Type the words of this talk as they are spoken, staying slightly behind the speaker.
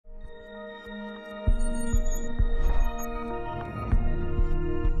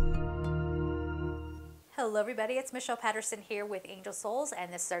Hello everybody, it's Michelle Patterson here with Angel Souls,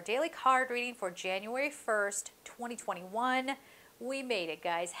 and this is our daily card reading for January 1st, 2021. We made it,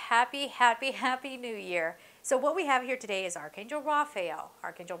 guys. Happy, happy, happy New Year. So what we have here today is Archangel Raphael.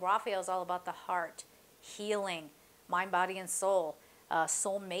 Archangel Raphael is all about the heart, healing, mind, body, and soul,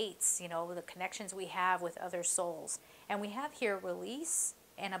 soul mates, you know, the connections we have with other souls. And we have here release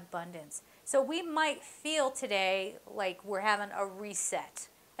and abundance. So we might feel today like we're having a reset,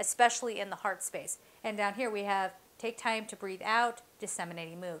 especially in the heart space. And down here we have take time to breathe out,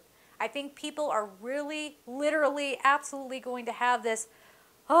 disseminating mood. I think people are really, literally, absolutely going to have this,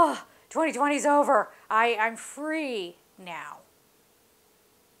 2020's over. I'm free now.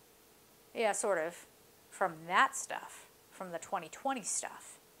 Yeah, sort of, from that stuff, from the 2020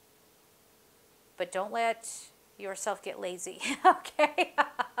 stuff. But don't let yourself get lazy, okay?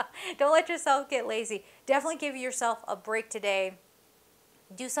 Don't let yourself get lazy. Definitely give yourself a break today.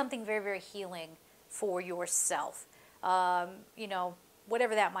 Do something very, very healing for yourself. You know,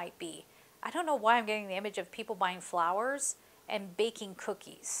 whatever that might be. I don't know why I'm getting the image of people buying flowers and baking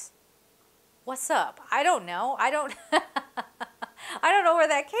cookies. What's up? I don't know. I don't know where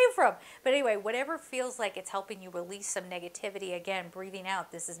that came from. But anyway, whatever feels like it's helping you release some negativity, again, breathing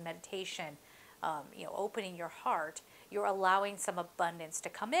out. This is meditation. You know, opening your heart. You're allowing some abundance to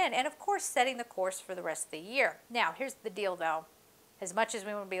come in. And of course, setting the course for the rest of the year. Now, here's the deal though. As much as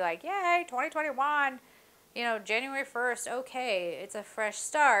we want to be like, yay, 2021, you know, January 1st, okay, it's a fresh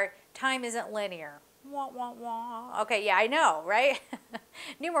start. Time isn't linear. Wah, wah, wah. Okay, yeah, I know, right?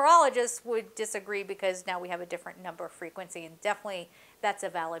 Numerologists would disagree because now we have a different number frequency, and definitely that's a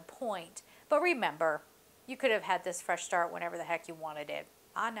valid point. But remember, you could have had this fresh start whenever the heck you wanted it.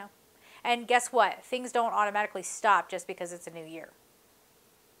 I know. And guess what? Things don't automatically stop just because it's a new year.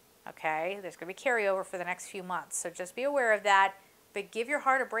 Okay? There's going to be carryover for the next few months, so just be aware of that. But give your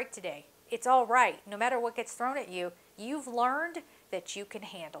heart a break today. It's all right. No matter what gets thrown at you, you've learned that you can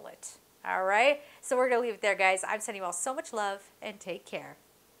handle it. All right? So we're going to leave it there, guys. I'm sending you all so much love, and take care.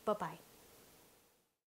 Bye-bye.